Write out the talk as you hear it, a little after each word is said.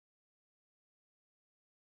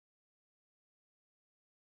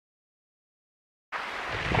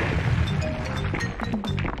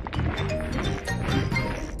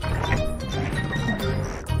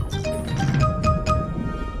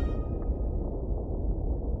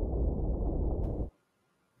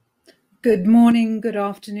Good morning, good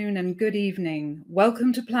afternoon, and good evening.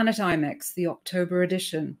 Welcome to PlanetIMEX, the October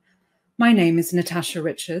edition. My name is Natasha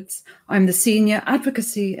Richards. I'm the Senior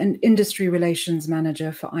Advocacy and Industry Relations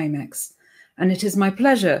Manager for IMEX, and it is my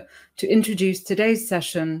pleasure to introduce today's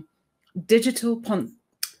session, Digital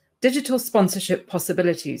Sponsorship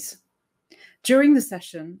Possibilities. During the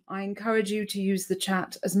session, I encourage you to use the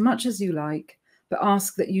chat as much as you like, but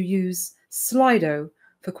ask that you use Slido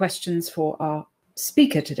for questions for our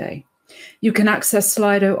speaker today. You can access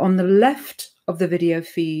Slido on the left of the video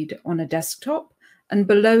feed on a desktop and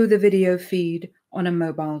below the video feed on a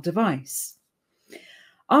mobile device.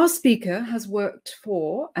 Our speaker has worked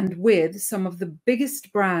for and with some of the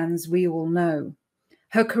biggest brands we all know.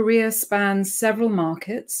 Her career spans several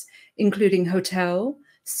markets, including hotel,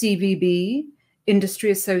 CVB,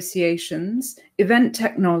 industry associations, event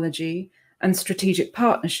technology, and strategic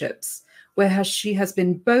partnerships, where she has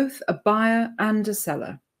been both a buyer and a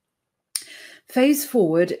seller.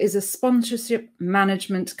 FazeFWD is a sponsorship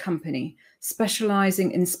management company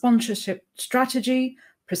specializing in sponsorship strategy,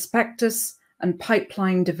 prospectus, and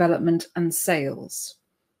pipeline development and sales.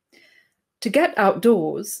 To get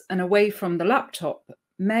outdoors and away from the laptop,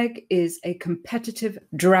 Meg is a competitive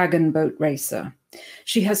dragon boat racer.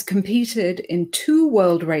 She has competed in 2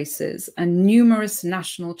 world races and numerous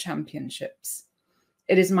national championships.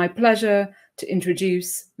 It is my pleasure to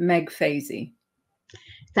introduce Meg Fasy.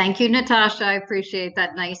 Thank you, Natasha. I appreciate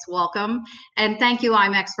that nice welcome. And thank you,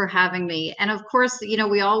 IMEX, for having me. And of course, you know,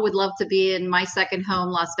 we all would love to be in my second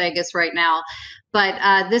home, Las Vegas, right now.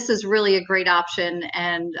 But this is really a great option.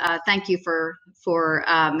 And thank you for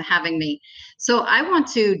having me. So I want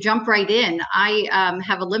to jump right in. I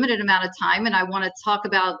have a limited amount of time and I want to talk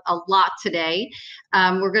about a lot today.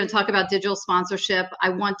 We're going to talk about digital sponsorship. I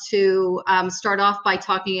want to start off by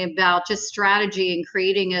talking about just strategy and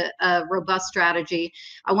creating a robust strategy.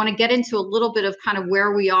 I want to get into a little bit of kind of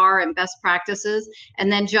where we are and best practices,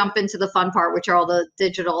 and then jump into the fun part, which are all the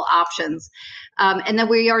digital options. And then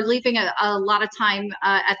we are leaving a lot of time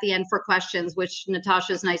at the end for questions, which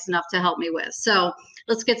Natasha is nice enough to help me with. So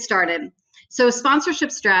let's get started. So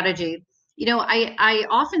sponsorship strategy. You know, I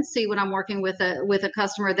often see when I'm working with a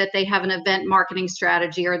customer that they have an event marketing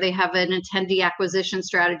strategy or they have an attendee acquisition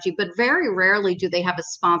strategy, but very rarely do they have a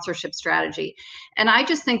sponsorship strategy. And I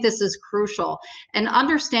just think this is crucial. And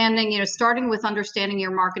understanding, you know, starting with understanding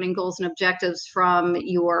your marketing goals and objectives from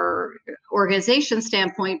your organization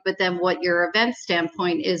standpoint, but then what your event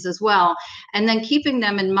standpoint is as well. And then keeping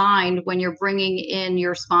them in mind when you're bringing in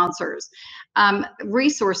your sponsors.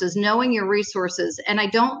 Resources, knowing your resources. And I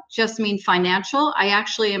don't just mean financial. I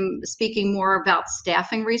actually am speaking more about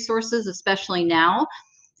staffing resources, especially now,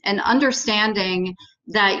 and understanding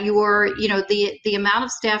that your, you know, the amount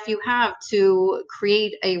of staff you have to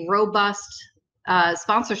create a robust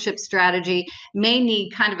sponsorship strategy may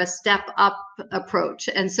need kind of a step up approach.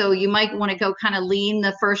 And so you might want to go kind of lean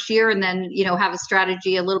the first year and then, you know, have a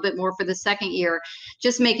strategy a little bit more for the second year,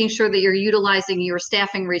 just making sure that you're utilizing your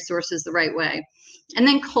staffing resources the right way. And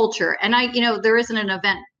then culture. And you know, there isn't an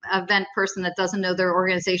event person that doesn't know their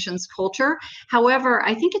organization's culture. However,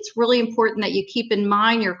 I think it's really important that you keep in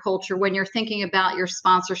mind your culture when you're thinking about your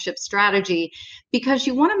sponsorship strategy, because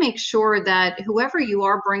you want to make sure that whoever you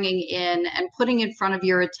are bringing in and putting in front of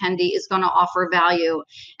your attendee is going to offer value.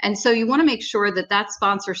 And so you want to make sure that that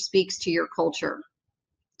sponsor speaks to your culture.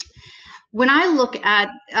 When I look at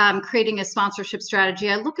creating a sponsorship strategy,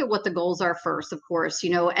 I look at what the goals are first, of course, you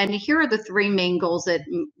know, and here are the 3 main goals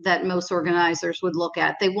that most organizers would look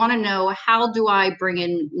at. They want to know, how do I bring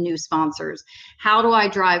in new sponsors? How do I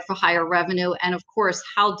drive for higher revenue? And of course,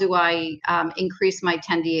 how do I increase my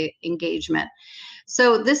attendee engagement?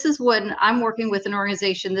 So this is when I'm working with an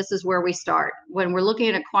organization, this is where we start. When we're looking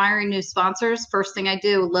at acquiring new sponsors, first thing I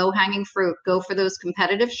do, low-hanging fruit, go for those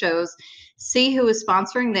competitive shows, see who is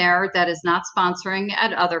sponsoring there that is not sponsoring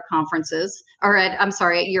at other conferences, or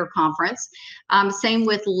at your conference. Same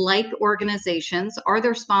with like organizations. Are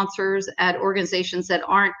there sponsors at organizations that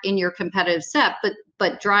aren't in your competitive set,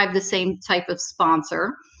 but drive the same type of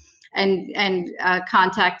sponsor? And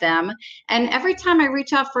contact them. And every time I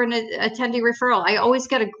reach out for an attendee referral, I always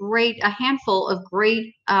get a handful of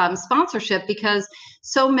great sponsorship, because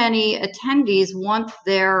so many attendees want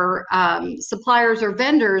their suppliers or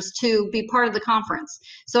vendors to be part of the conference.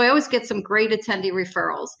 So I always get some great attendee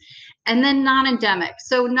referrals. And then non-endemic.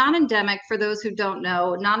 So non-endemic, for those who don't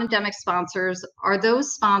know, non-endemic sponsors are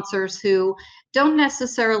those sponsors who don't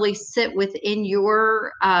necessarily sit within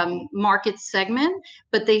your market segment,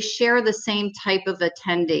 but they share the same type of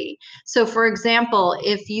attendee. So for example,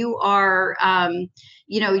 if you are,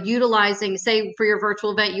 utilizing, say for your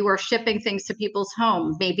virtual event, you are shipping things to people's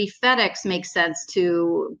home. Maybe FedEx makes sense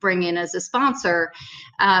to bring in as a sponsor.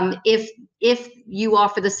 If you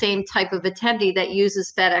offer the same type of attendee that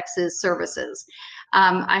uses FedEx's services.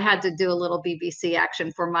 I had to do a little BBC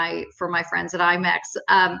action for my friends at IMEX.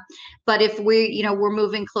 But if we're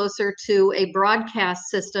moving closer to a broadcast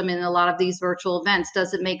system in a lot of these virtual events,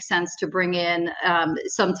 does it make sense to bring in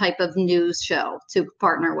some type of news show to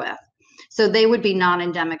partner with? So they would be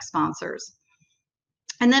non-endemic sponsors.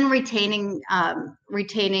 And then retaining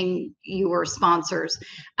your sponsors.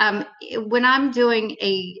 When I'm doing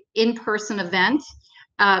a in-person event,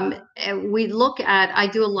 we look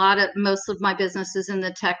at, most of my business is in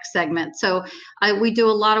the tech segment. So we do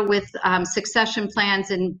a lot with succession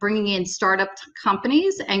plans and bringing in startup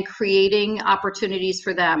companies and creating opportunities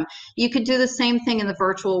for them. You could do the same thing in the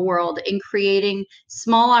virtual world in creating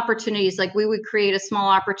small opportunities. Like we would create a small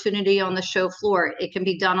opportunity on the show floor. It can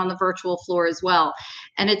be done on the virtual floor as well.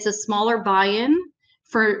 And it's a smaller buy-in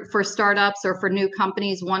for startups or for new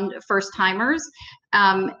companies, first timers.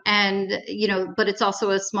 But it's also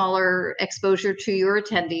a smaller exposure to your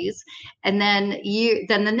attendees. And then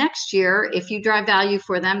the next year, if you drive value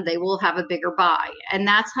for them, they will have a bigger buy. And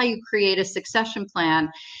that's how you create a succession plan.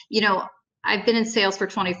 I've been in sales for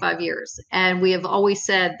 25 years, and we have always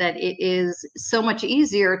said that it is so much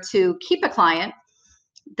easier to keep a client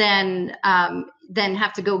than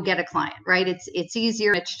have to go get a client, right? It's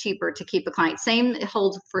easier, it's cheaper to keep a client. Same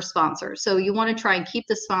holds for sponsors. So you want to try and keep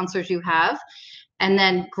the sponsors you have, and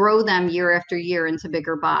then grow them year after year into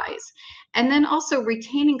bigger buys. And then also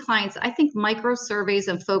retaining clients. I think micro surveys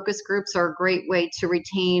and focus groups are a great way to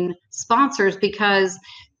retain sponsors, because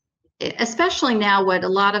especially now, what a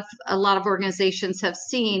lot of organizations have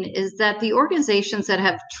seen is that the organizations that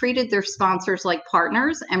have treated their sponsors like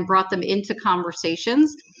partners and brought them into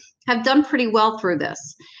conversations have done pretty well through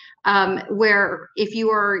this. Where if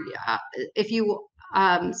you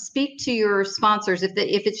speak to your sponsors, if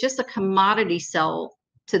it's just a commodity sell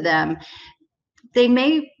to them, they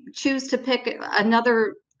may choose to pick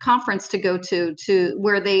another conference to go to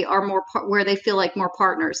where they are where they feel like more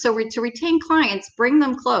partners. So to retain clients, bring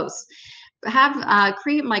them close,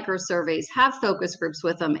 create micro surveys, have focus groups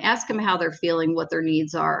with them, ask them how they're feeling, what their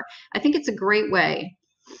needs are. I think it's a great way.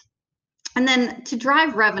 And then to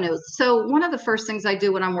drive revenue. So one of the first things I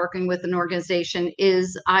do when I'm working with an organization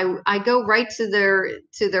is I go right to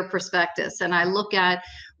their prospectus, and I look at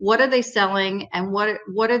what are they selling and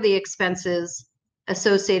what are the expenses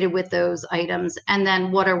associated with those items, and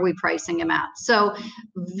then what are we pricing them at. So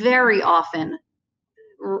very often,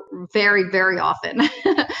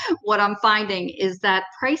 what I'm finding is that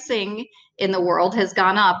pricing in the world has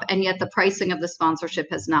gone up, and yet the pricing of the sponsorship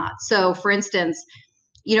has not. So for instance,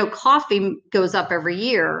 coffee goes up every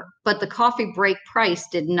year, but the coffee break price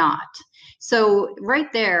did not. So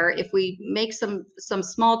right there, if we make some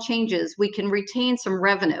small changes, we can retain some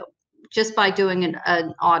revenue just by doing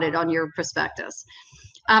an audit on your prospectus.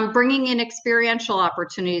 Bringing in experiential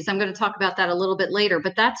opportunities. I'm going to talk about that a little bit later,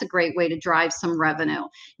 but that's a great way to drive some revenue.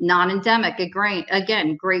 Non-endemic,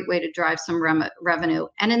 again, great way to drive some revenue.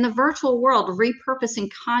 And in the virtual world, repurposing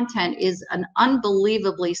content is an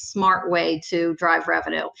unbelievably smart way to drive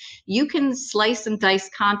revenue. You can slice and dice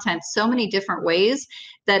content so many different ways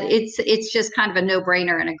that it's just kind of a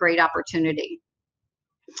no-brainer and a great opportunity.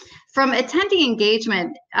 From attendee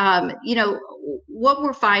engagement, what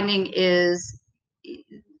we're finding is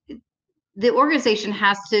the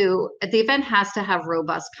event has to have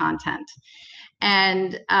robust content.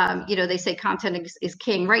 And, they say content is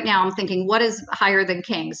king. Right now I'm thinking, what is higher than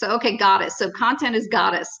king? So, okay, goddess. So content is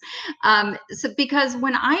goddess. Because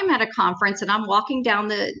when I'm at a conference and I'm walking down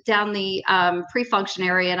the pre-function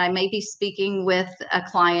area, and I may be speaking with a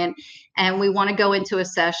client, and we want to go into a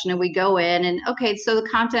session, and we go in, and okay, so the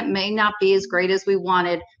content may not be as great as we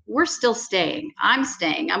wanted. We're still staying. I'm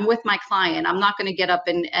staying. I'm with my client. I'm not going to get up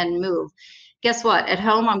and move. Guess what? At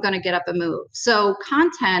home, I'm going to get up and move. So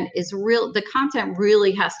content is real. The content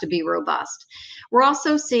really has to be robust. We're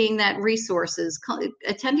also seeing that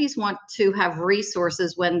attendees want to have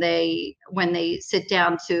resources when they sit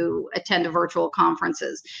down to attend virtual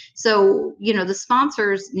conferences. So, the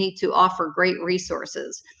sponsors need to offer great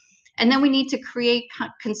resources. And then we need to create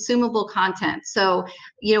consumable content. So,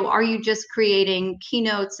 are you just creating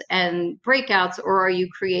keynotes and breakouts, or are you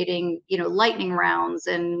creating, lightning rounds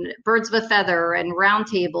and birds of a feather and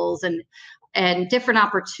roundtables and different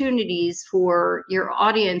opportunities for your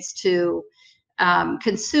audience to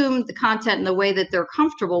consume the content in the way that they're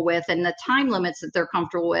comfortable with and the time limits that they're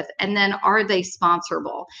comfortable with, and then are they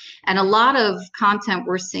sponsorable? And a lot of content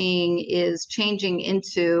we're seeing is changing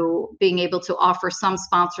into being able to offer some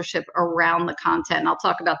sponsorship around the content. And I'll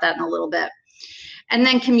talk about that in a little bit. And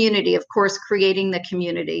then community, of course, creating the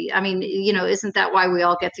community. I mean, you know, isn't that why we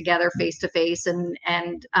all get together face to face? And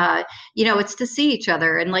you know, it's to see each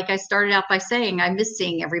other. And like I started out by saying, I miss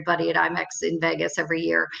seeing everybody at IMEX in Vegas every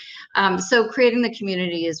year. So creating the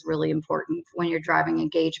community is really important when you're driving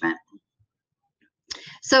engagement.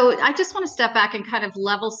 So I just want to step back and kind of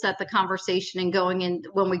level set the conversation and going in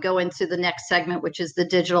when we go into the next segment, which is the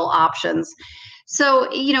digital options.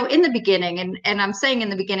 So, you know, in the beginning, and I'm saying in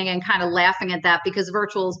the beginning and kind of laughing at that because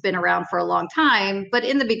virtual has been around for a long time, but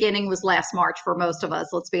in the beginning was last March for most of us,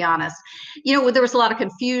 let's be honest. You know, there was a lot of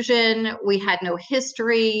confusion. We had no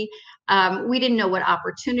history. We didn't know what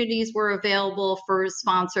opportunities were available for a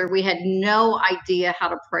sponsor. We had no idea how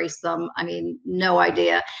to price them. I mean, no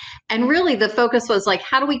idea. And really the focus was like,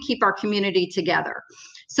 how do we keep our community together?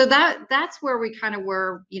 So that's where we kind of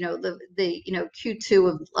were, you know, the you know,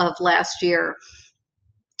 Q2 of last year.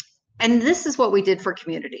 And this is what we did for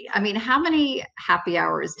community. I mean, how many happy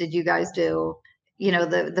hours did you guys do, you know,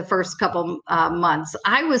 the first couple months?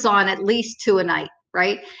 I was on at least 2 a night,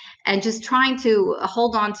 right? And just trying to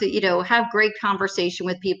hold on to, you know, have great conversation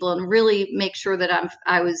with people and really make sure that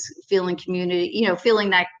I was feeling community, you know,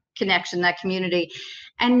 feeling that connection, that community.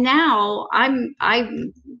 And now I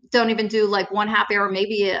don't even do like one happy hour,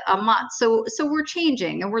 maybe a month. So we're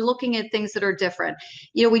changing and we're looking at things that are different.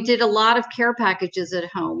 You know, we did a lot of care packages at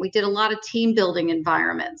home. We did a lot of team building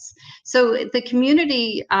environments. So the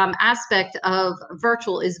community aspect of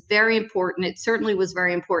virtual is very important. It certainly was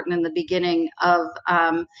very important in the beginning of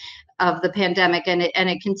the pandemic, and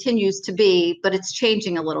it continues to be, but it's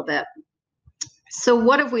changing a little bit. So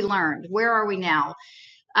what have we learned? Where are we now?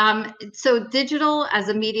 So digital as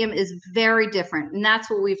a medium is very different, and that's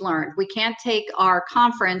what we've learned. We can't take our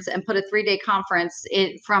conference and put a 3-day conference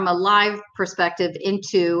from a live perspective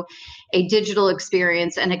into a digital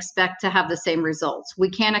experience and expect to have the same results. We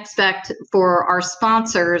can't expect for our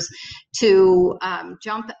sponsors to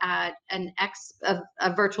jump at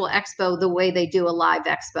a virtual expo the way they do a live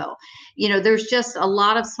expo. You know, there's just a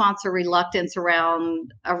lot of sponsor reluctance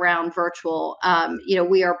around virtual. You know,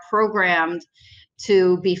 we are programmed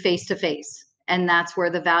to be face-to-face, and that's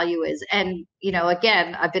where the value is. And, you know,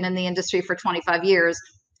 again, I've been in the industry for 25 years.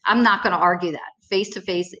 I'm not going to argue that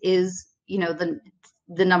face-to-face is, you know,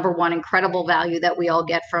 the number one incredible value that we all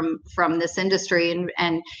get from this industry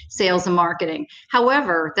and sales and marketing.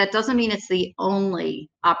 However, that doesn't mean it's the only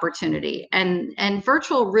opportunity. And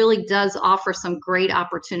virtual really does offer some great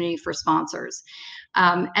opportunity for sponsors.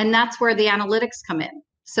 And that's where the analytics come in.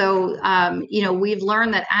 So, you know, we've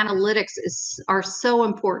learned that analytics are so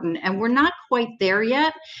important, and we're not quite there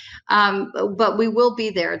yet, but we will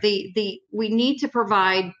be there. We need to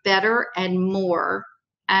provide better and more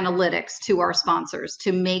analytics to our sponsors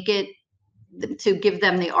to give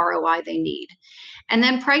them the ROI they need. And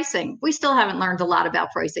then pricing. We still haven't learned a lot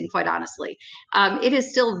about pricing, quite honestly. It is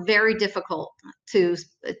still very difficult to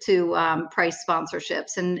price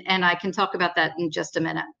sponsorships, and I can talk about that in just a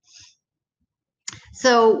minute.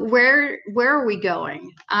 So where are we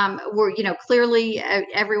going? We're, you know, clearly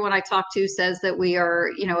everyone I talk to says that we are,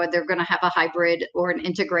 you know, they're going to have a hybrid or an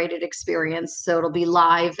integrated experience. So it'll be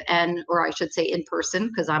live or I should say in person,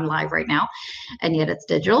 because I'm live right now, and yet it's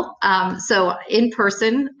digital. So in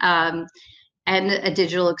person and a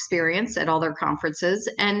digital experience at all their conferences.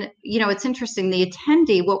 And, you know, it's interesting, the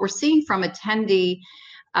attendee, what we're seeing from attendee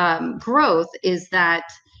growth is that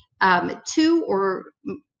 2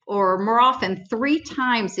 or more often 3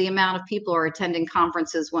 times the amount of people are attending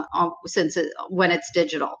conferences when it's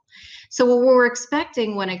digital. So what we're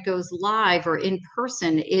expecting when it goes live or in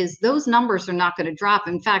person is those numbers are not going to drop.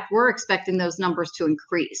 In fact, we're expecting those numbers to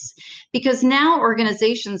increase, because now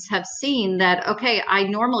organizations have seen that, okay, I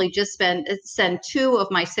normally just send 2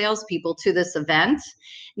 of my salespeople to this event.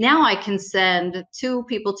 Now I can send 2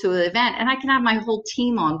 people to an event, and I can have my whole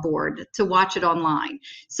team on board to watch it online.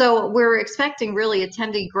 So we're expecting really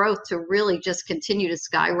attendee growth to really just continue to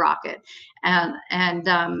skyrocket. And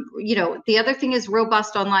you know, the other thing is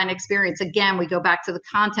robust online experience. Again, we go back to the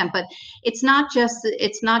content, but it's not just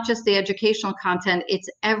the educational content. It's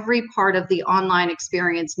every part of the online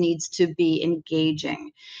experience needs to be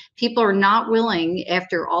engaging. People are not willing,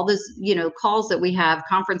 after all this, you know, calls that we have,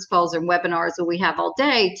 conference calls and webinars that we have all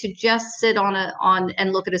day, to just sit on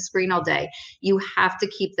and look at a screen all day. You have to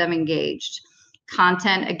keep them engaged.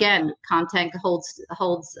 Content, again, content holds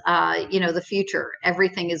the future.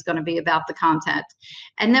 Everything is going to be about the content.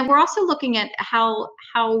 And then we're also looking at how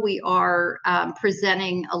we are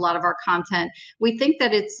presenting a lot of our content. We think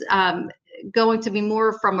that it's going to be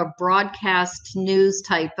more from a broadcast news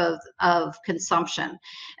type of consumption.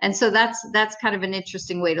 And so that's kind of an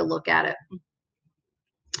interesting way to look at it.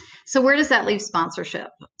 So where does that leave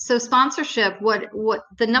sponsorship? So sponsorship, what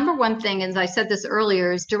the number one thing, as I said this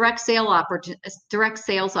earlier, is direct sales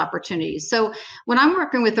opportunities. So when I'm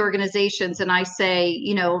working with organizations and I say,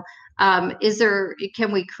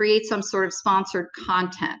 can we create some sort of sponsored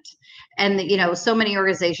content? And so many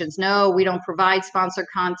organizations, no, we don't provide sponsored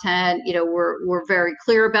content. We're very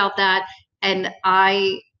clear about that. And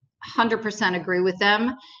I 100% agree with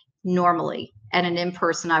them normally. And in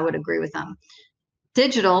person, I would agree with them.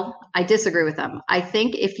 Digital, I disagree with them. I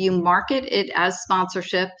think if you market it as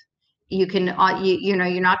sponsorship, you can,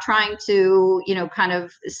 you're not trying to, kind of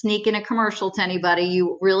sneak in a commercial to anybody.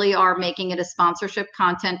 You really are making it a sponsorship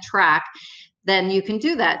content track. Then you can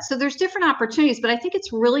do that. So there's different opportunities, but I think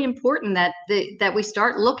it's really important that we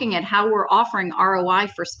start looking at how we're offering ROI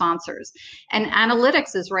for sponsors, and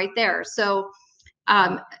analytics is right there. So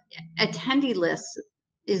attendee lists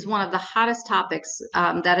is one of the hottest topics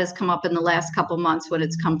that has come up in the last couple months when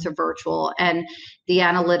it's come to virtual and the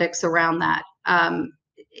analytics around that.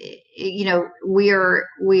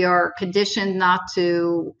 We are conditioned not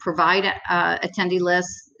to provide attendee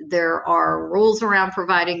lists. There are rules around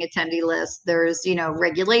providing attendee lists. There's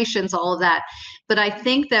regulations, all of that. But I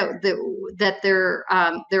think that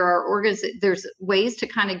there's ways to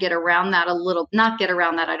kind of get around that a little. Not get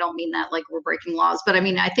around that. I don't mean that like we're breaking laws, but I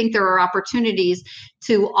mean I think there are opportunities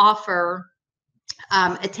to offer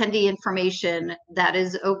attendee information that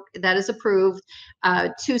is approved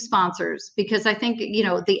to sponsors, because I think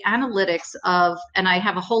the analytics of, and I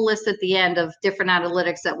have a whole list at the end of different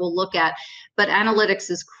analytics that we'll look at, but analytics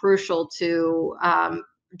is crucial to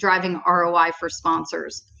driving ROI for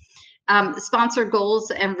sponsors. Sponsor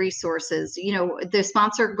goals and resources. The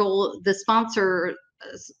sponsor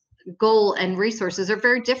goal and resources are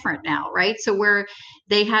very different now, right? So where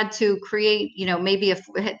they had to create, maybe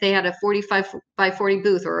they had a 45 by 40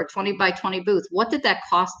 booth or a 20 by 20 booth. What did that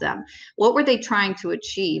cost them? What were they trying to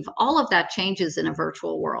achieve? All of that changes in a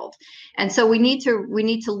virtual world. And so we need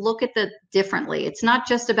to look at that differently. It's not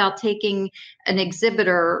just about taking an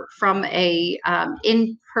exhibitor from a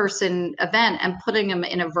in-person event and putting them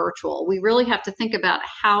in a virtual. We really have to think about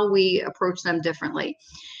how we approach them differently.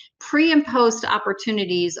 Pre and post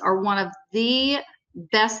opportunities are one of the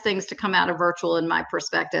best things to come out of virtual in my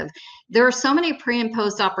perspective. There are so many pre and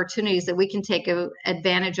post opportunities that we can take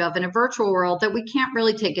advantage of in a virtual world that we can't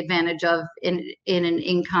really take advantage of in an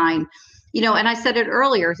in-kind. And I said it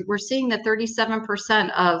earlier, we're seeing that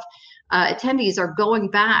 37% of attendees are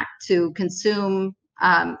going back to consume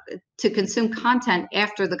content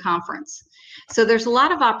after the conference. So there's a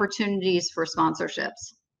lot of opportunities for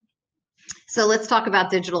sponsorships. So let's talk about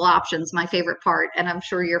digital options, my favorite part, and I'm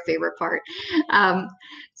sure your favorite part.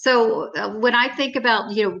 So when I think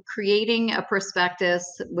about, creating a prospectus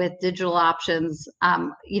with digital options,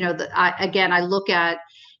 I look at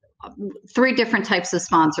 3 different types of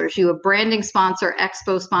sponsors. You have branding sponsor,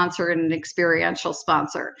 expo sponsor, and an experiential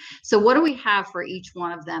sponsor. So what do we have for each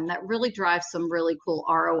one of them that really drives some really cool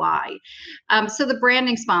ROI? So the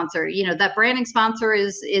branding sponsor, that branding sponsor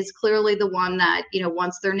is clearly the one that,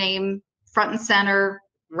 wants their name front and center,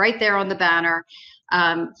 right there on the banner.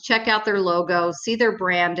 Check out their logo, see their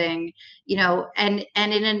branding, and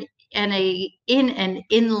in an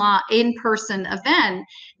in-person event,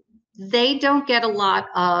 they don't get a lot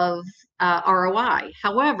of ROI.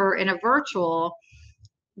 However, in a virtual,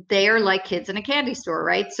 they are like kids in a candy store,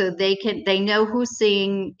 right? So they know who's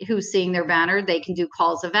seeing their banner. They can do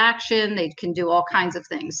calls of action. They can do all kinds of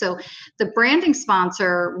things. So the branding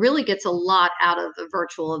sponsor really gets a lot out of the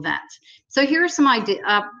virtual event. So here are some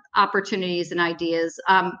opportunities and ideas.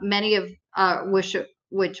 Many of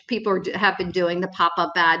which people have been doing, the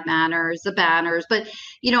pop-up ad banners, the banners. But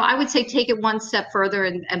I would say take it one step further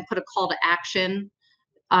and put a call to action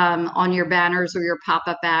on your banners or your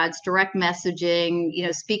pop-up ads, direct messaging,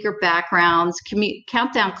 speaker backgrounds,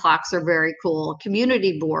 countdown clocks are very cool,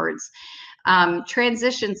 community boards,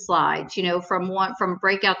 transition slides, from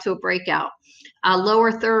breakout to a breakout, lower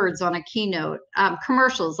thirds on a keynote,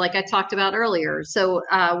 commercials like I talked about earlier. So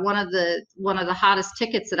one of the hottest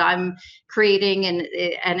tickets that I'm creating and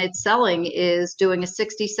it's selling is doing a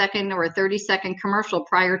 60-second or a 30-second commercial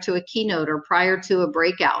prior to a keynote or prior to a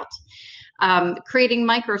breakout. Creating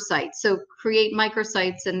microsites. So create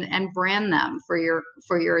microsites and brand them for your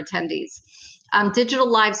attendees. Digital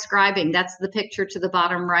live scribing, that's the picture to the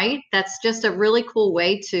bottom right. That's just a really cool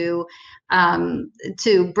way to outline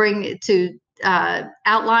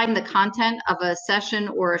the content of a session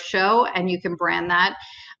or a show, and you can brand that.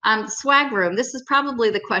 Swag room, this is probably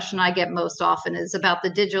the question I get most often, is about the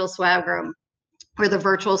digital swag room or the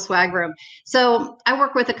virtual swag room. So I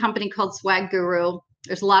work with a company called Swag Guru.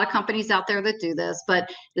 There's a lot of companies out there that do this, but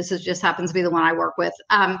this is just happens to be the one I work with.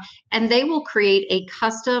 And they will create a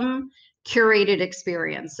custom curated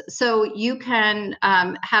experience. So you can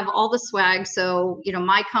have all the swag. So, you know,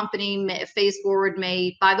 my company, FazeFWD,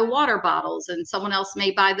 may buy the water bottles, and someone else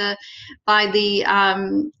may buy the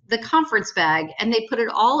conference bag, and they put it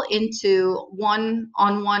all into one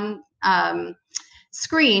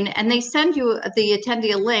screen, and they send you, the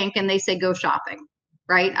attendee, a link, and they say, go shopping.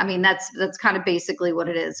 Right? I mean, that's kind of basically what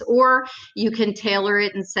it is. Or you can tailor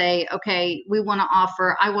it and say, okay, I want to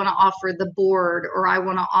offer the board, or I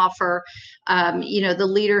want to offer, you know, the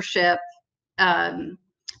leadership,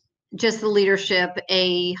 just the leadership,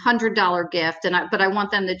 $100 gift, but I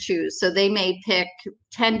want them to choose. So they may pick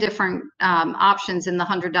 10 different options in the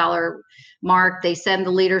 $100 mark. They send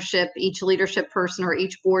the leadership, each leadership person or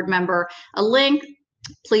each board member, a link.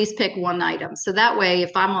 Please pick one item. So that way, if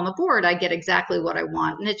I'm on the board, I get exactly what I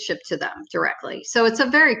want, and it's shipped to them directly. So it's a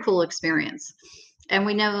very cool experience. And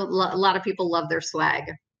we know a lot of people love their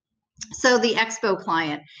swag. So the Expo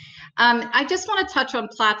client, I just want to touch on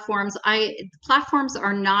platforms. Platforms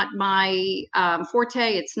are not my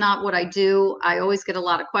forte. It's not what I do. I always get a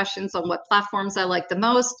lot of questions on what platforms I like the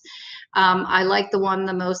most. I like the one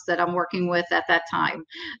the most that I'm working with at that time.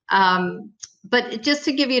 But just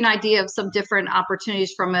to give you an idea of some different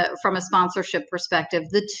opportunities from a sponsorship perspective,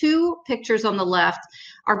 the two pictures on the left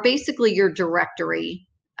are basically your directory,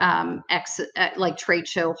 like trade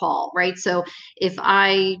show hall, right? So if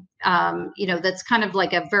I, you know, that's kind of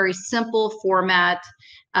like a very simple format.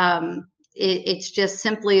 It's just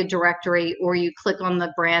simply a directory, or you click on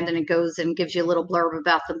the brand and it goes and gives you a little blurb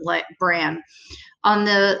about the brand. On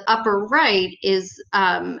the upper right is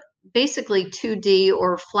basically 2D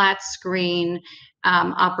or flat screen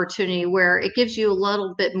opportunity, where it gives you a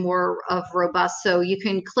little bit more of robust. So you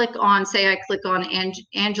can click on, say I click on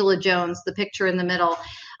Angela Jones, the picture in the middle,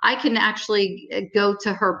 I can actually go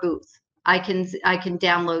to her booth. I can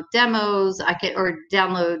download demos, or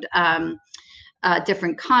download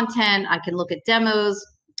different content. I can look at demos.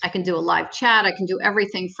 I can do a live chat. I can do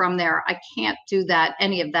everything from there. I can't do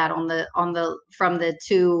any of that from the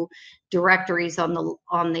two directories on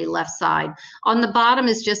the left side. On the bottom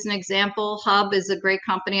is just an example. Hub is a great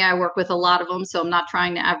company. I work with a lot of them, so I'm not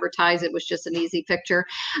trying to advertise. It was just an easy picture,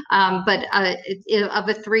 but of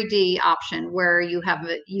a 3D option, where you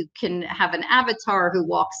can have an avatar who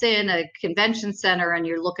walks in a convention center, and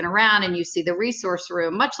you're looking around and you see the resource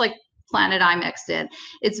room, much like PlanetIMEX did.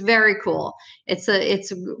 It's very cool. It's a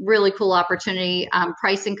really cool opportunity.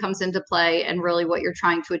 Pricing comes into play, and really what you're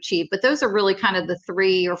trying to achieve. But those are really kind of the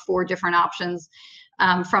 3 or 4 different options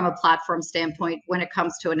from a platform standpoint when it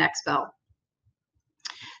comes to an expo.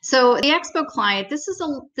 So the expo client, this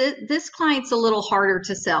client's a little harder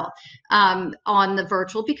to sell on the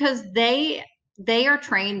virtual, because they are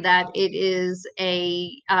trained that it is a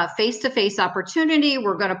face-to-face opportunity.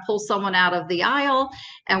 We're going to pull someone out of the aisle,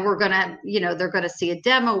 and we're going to, you know, they're going to see a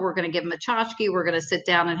demo. We're going to give them a tchotchke. We're going to sit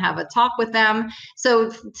down and have a talk with them. So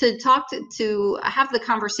to have the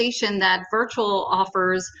conversation that virtual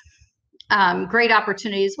offers great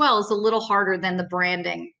opportunity as well is a little harder than the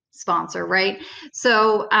branding sponsor, right?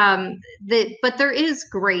 So, but there is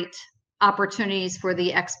great opportunities for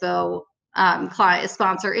the expo client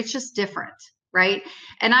sponsor. It's just different. Right.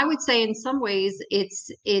 And I would say in some ways it's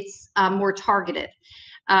more targeted.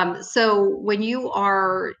 So when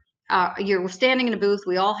you're standing in a booth,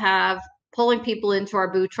 we all have pulling people into our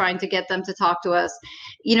booth, trying to get them to talk to us,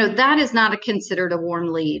 you know, that is not considered a warm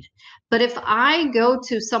lead. But if I go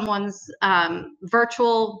to someone's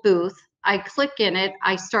virtual booth, I click in it,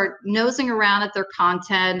 I start nosing around at their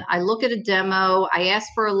content, I look at a demo, I ask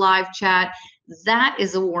for a live chat, that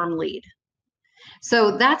is a warm lead.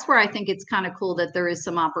 So that's where I think it's kind of cool that there is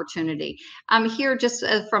some opportunity. Here, just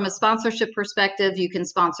from a sponsorship perspective, you can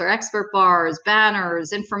sponsor expert bars,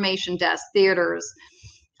 banners, information desks, theaters.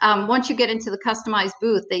 Once you get into the customized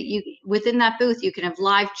booth, within that booth, you can have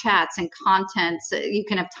live chats and content. You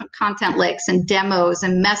can have content links and demos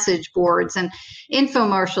and message boards and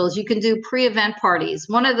infomercials. You can do pre-event parties.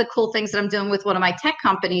 One of the cool things that I'm doing with one of my tech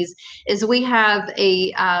companies is we have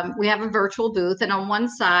a virtual booth, and on one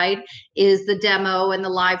side is the demo and the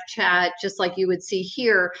live chat, just like you would see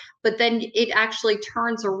here. But then it actually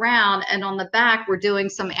turns around, and on the back, we're doing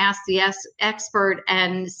some Ask the Expert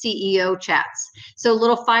and CEO chats. So a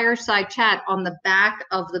little fireside chat on the back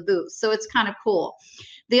of the booth. So it's kind of cool.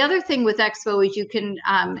 The other thing with Expo is you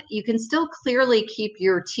can still clearly keep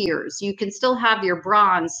your tiers. You can still have your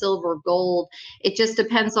bronze, silver, gold. It just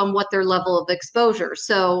depends on what their level of exposure.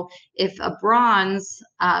 So if a bronze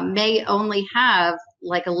may only have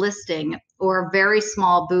like a listing or a very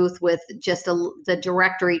small booth with just the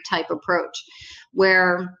directory type approach,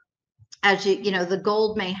 where as the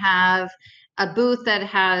gold may have a booth that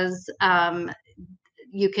has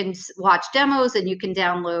you can watch demos and you can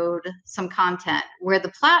download some content, where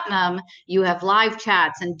the platinum, you have live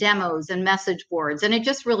chats and demos and message boards. And it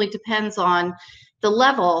just really depends on the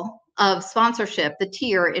level of sponsorship, the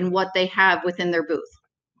tier, in what they have within their booth.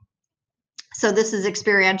 So this is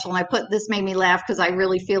experiential, and this made me laugh because I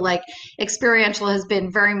really feel like experiential has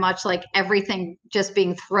been very much like everything just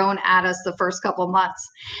being thrown at us the first couple months.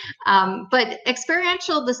 But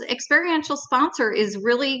this experiential sponsor is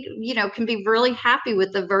really, can be really happy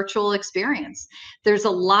with the virtual experience. There's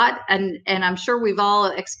a lot, and I'm sure we've all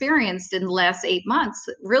experienced in the last 8 months,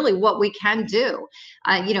 really what we can do.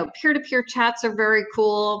 Peer-to-peer chats are very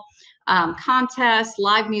cool. Contests,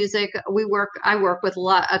 live music. I work with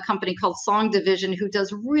a company called Song Division, who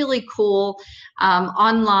does really cool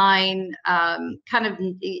online kind of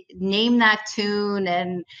name that tune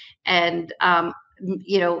and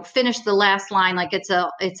finish the last line like it's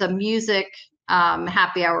a music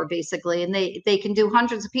happy hour basically, and they can do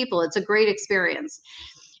hundreds of people. It's a great experience.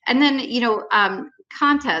 And then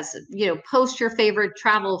contests, post your favorite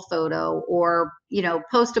travel photo, or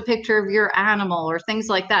post a picture of your animal, or things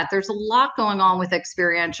like that. There's a lot going on with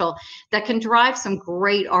experiential that can drive some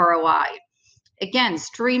great ROI. Again,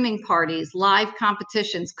 streaming parties, live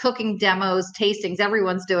competitions, cooking demos, tastings,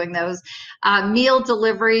 everyone's doing those. Meal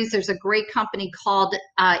deliveries, there's a great company called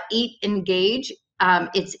Eat Engage.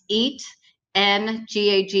 It's Eat,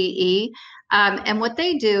 N-G-A-G-E. And what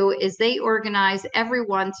they do is they organize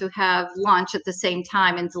everyone to have lunch at the same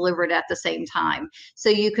time and deliver it at the same time. So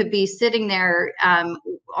you could be sitting there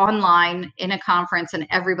online in a conference and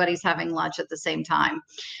everybody's having lunch at the same time.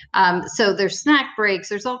 So there's snack breaks,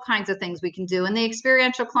 there's all kinds of things we can do. And the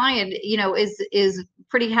experiential client, is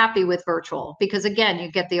pretty happy with virtual, because again,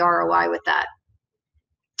 you get the ROI with that.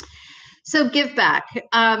 So give back.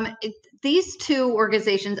 These two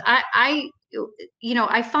organizations, I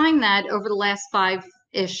find that over the last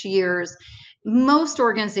 5-ish years, most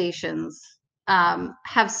organizations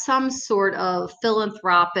have some sort of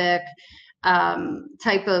philanthropic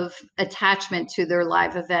type of attachment to their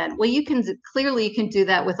live event. Well, you can do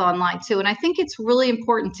that with online too. And I think it's really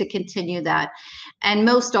important to continue that. And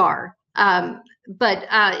most are.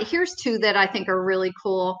 But here's two that I think are really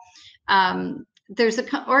cool. There's an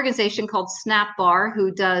organization called Snap Bar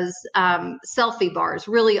who does selfie bars,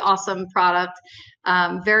 really awesome product,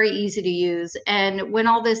 very easy to use. And when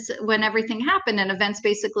everything happened and events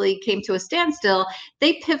basically came to a standstill,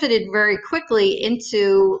 they pivoted very quickly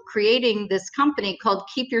into creating this company called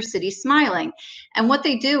Keep Your City Smiling. And what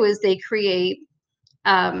they do is they create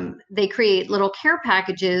little care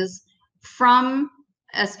packages from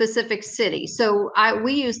a specific city. So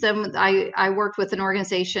we use them. I worked with an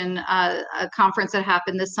organization, a conference that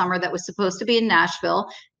happened this summer that was supposed to be in Nashville,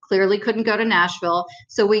 clearly couldn't go to Nashville.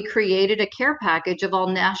 So we created a care package of all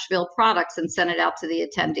Nashville products and sent it out to the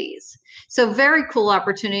attendees. So very cool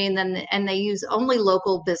opportunity. And they use only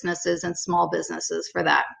local businesses and small businesses for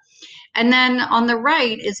that. And then on the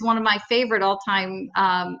right is one of my favorite all-time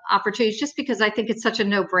opportunities, just because I think it's such a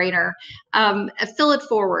no-brainer. Fill It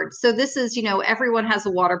Forward. So this is, everyone has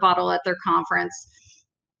a water bottle at their conference.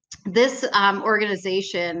 This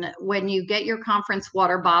organization, when you get your conference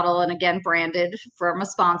water bottle, and again, branded from a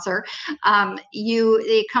sponsor,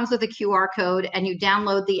 it comes with a QR code, and you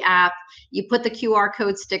download the app. You put the QR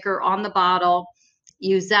code sticker on the bottle.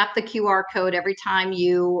 You zap the QR code every time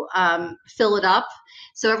you fill it up.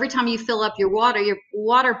 So every time you fill up your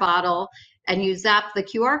water bottle, and you zap the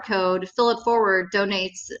QR code, Fill It Forward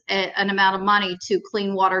donates an amount of money to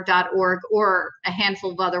cleanwater.org or a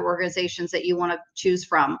handful of other organizations that you want to choose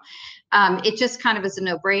from. It just kind of is a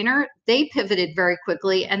no-brainer. They pivoted very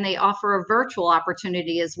quickly, and they offer a virtual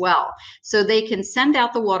opportunity as well. So they can send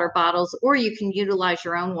out the water bottles, or you can utilize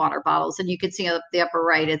your own water bottles. And you can see up the upper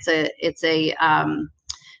right,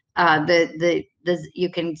 you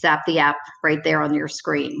can zap the app right there on your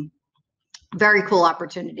screen. Very cool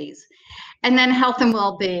opportunities. And then health and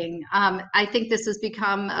well-being. I think this has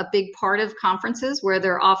become a big part of conferences, where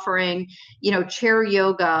they're offering, chair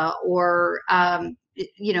yoga, or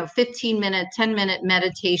 15-minute, 10-minute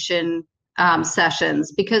meditation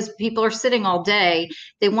sessions, because people are sitting all day.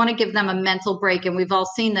 They want to give them a mental break, and we've all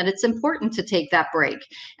seen that it's important to take that break.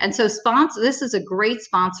 And so this is a great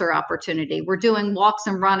sponsor opportunity. We're doing walks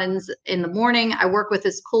and run-ins in the morning. I work with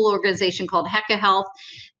this cool organization called Hecka Health.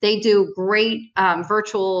 They do great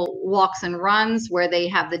virtual walks and runs where they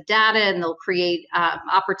have the data, and they'll create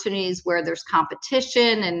opportunities where there's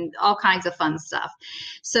competition and all kinds of fun stuff.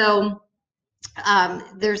 So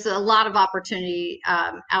there's a lot of opportunity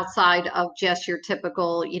outside of just your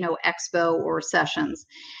typical, expo or sessions.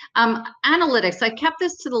 Analytics, I kept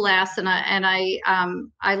this to the last, and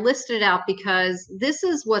I listed it out because this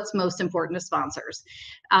is what's most important to sponsors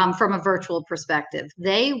from a virtual perspective.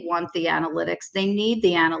 They want the analytics. They need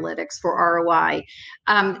the analytics for ROI.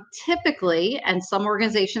 Typically, and some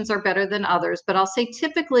organizations are better than others, but I'll say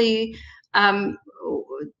typically,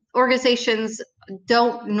 organizations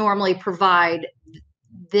don't normally provide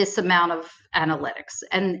this amount of analytics.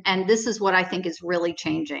 And this is what I think is really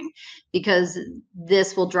changing, because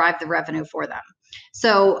this will drive the revenue for them.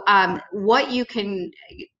 So what you can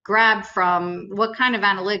grab from, what kind of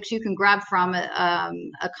analytics you can grab from a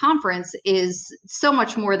conference is so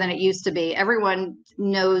much more than it used to be. Everyone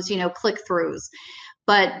knows, click-throughs.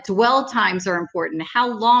 But dwell times are important. How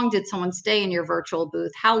long did someone stay in your virtual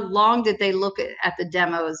booth? How long did they look at the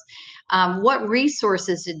demos? What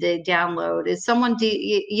resources did they download? Is someone,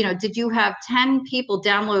 did you have 10 people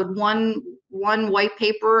download one white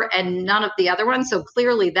paper and none of the other ones? So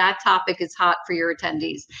clearly that topic is hot for your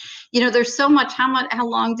attendees. There's so much. How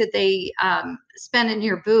long did they spend in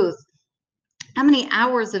your booth? How many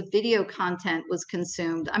hours of video content was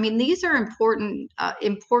consumed? I mean, these are important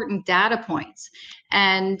data points.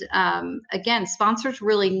 And again, sponsors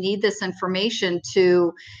really need this information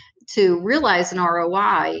to realize an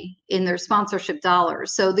ROI in their sponsorship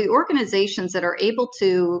dollars. So the organizations that are able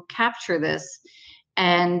to capture this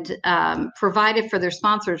and provide it for their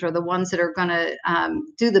sponsors are the ones that are going to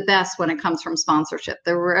do the best when it comes from sponsorship.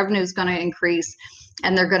 Their revenue is going to increase,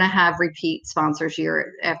 and they're going to have repeat sponsors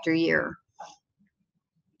year after year.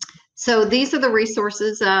 So these are the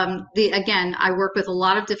resources. Again, I work with a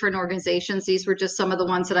lot of different organizations. These were just some of the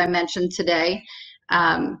ones that I mentioned today.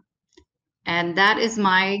 And that is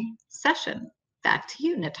my session. Back to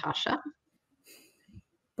you, Natasha.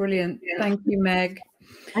 Brilliant. Thank you, Meg.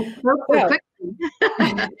 Well,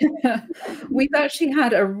 we've actually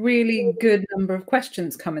had a really good number of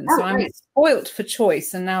questions come in, so I'm spoilt for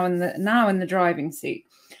choice, and now in the driving seat.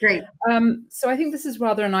 Great. So I think this is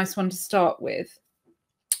rather a nice one to start with.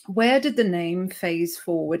 Where did the name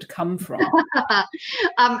FazeFWD come from?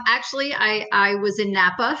 Actually, I was in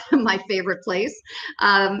Napa, my favorite place,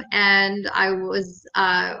 and I was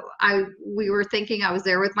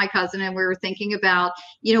there with my cousin, and we were thinking about,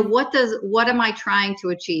 what am I trying to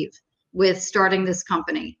achieve with starting this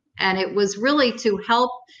company? And it was really to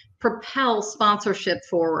help propel sponsorship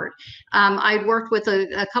forward. I'd worked with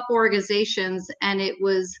a couple organizations, and it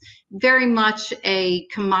was very much a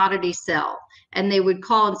commodity sell. And they would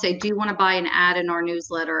call and say, do you want to buy an ad in our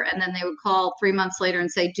newsletter? And then they would call 3 months later and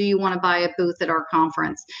say, do you want to buy a booth at our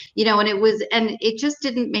conference? And it just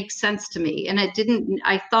didn't make sense to me. And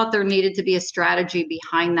I thought there needed to be a strategy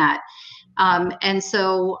behind that. And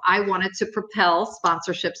so I wanted to propel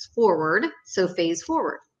sponsorships forward. So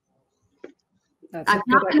FazeFWD. I've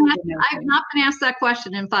not been asked that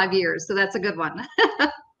question in 5 years. So that's a good one.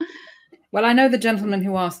 Well, I know the gentleman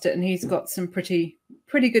who asked it, and he's got some pretty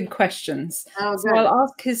good questions. Oh, so I'll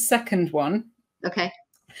ask his second one. Okay.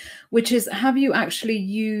 Which is, have you actually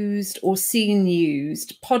used or seen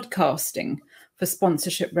used podcasting for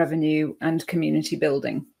sponsorship revenue and community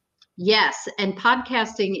building? Yes. And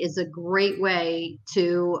podcasting is a great way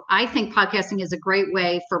I think podcasting is a great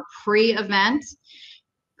way for pre-event,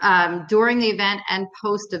 during the event, and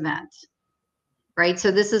post-event. Right.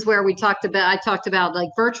 So this is where I talked about like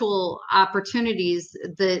virtual opportunities.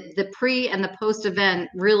 The pre and the post event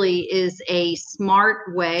really is a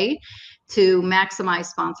smart way to maximize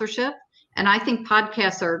sponsorship. And I think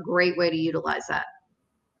podcasts are a great way to utilize that.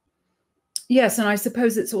 Yes. And I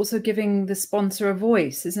suppose it's also giving the sponsor a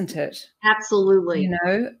voice, isn't it? Absolutely.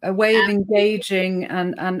 A way of engaging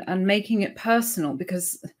and making it personal,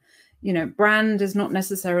 because, brand is not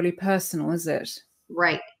necessarily personal, is it?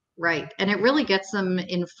 Right. Right. And it really gets them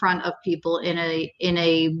in front of people in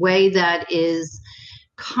a way that is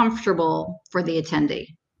comfortable for the attendee.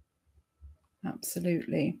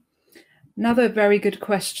 Absolutely. Another very good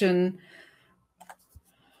question.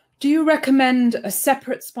 Do you recommend a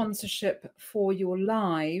separate sponsorship for your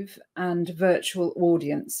live and virtual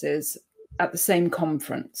audiences at the same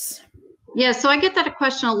conference? Yeah, so I get that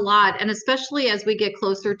question a lot, and especially as we get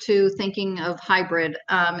closer to thinking of hybrid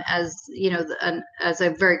as as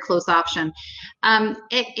a very close option.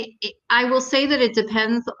 I will say that it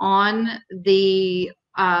depends on the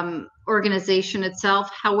organization itself.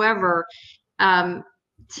 However,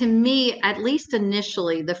 to me, at least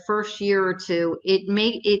initially, the first year or two, it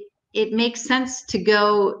makes sense to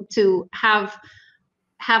go to have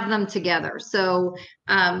them together. So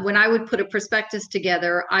when I would put a prospectus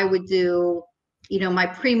together, I would do, my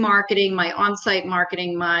pre-marketing, my on-site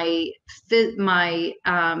marketing, my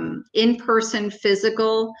in-person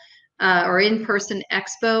physical or in-person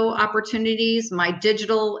expo opportunities, my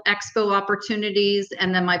digital expo opportunities,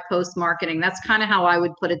 and then my post-marketing. That's kind of how I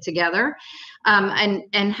would put it together,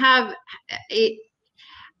 and have it.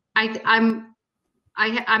 I'm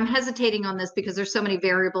hesitating on this because there's so many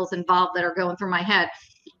variables involved that are going through my head.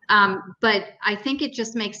 But I think it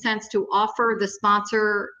just makes sense to offer the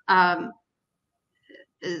sponsor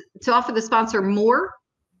more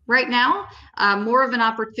right now, more of an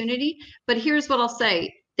opportunity. But here's what I'll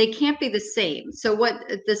say. They can't be the same. So what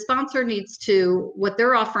the sponsor needs to, what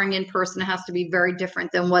they're offering in person has to be very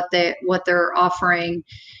different than what they're offering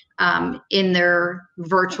in their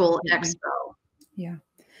virtual expo. Yeah.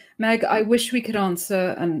 Meg, I wish we could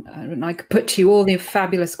answer and I could put to you all the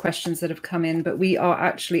fabulous questions that have come in, but we are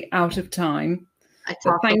actually out of time.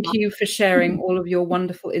 So thank you for sharing all of your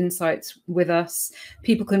wonderful insights with us.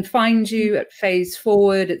 People can find you at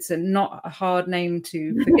FazeFWD. It's not a hard name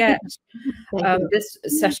to forget. This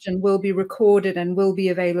session will be recorded and will be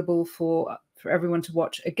available for everyone to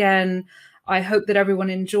watch again. I hope that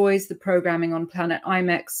everyone enjoys the programming on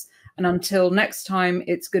PlanetIMEX. And until next time,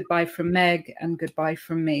 it's goodbye from Meg and goodbye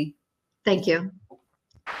from me. Thank you.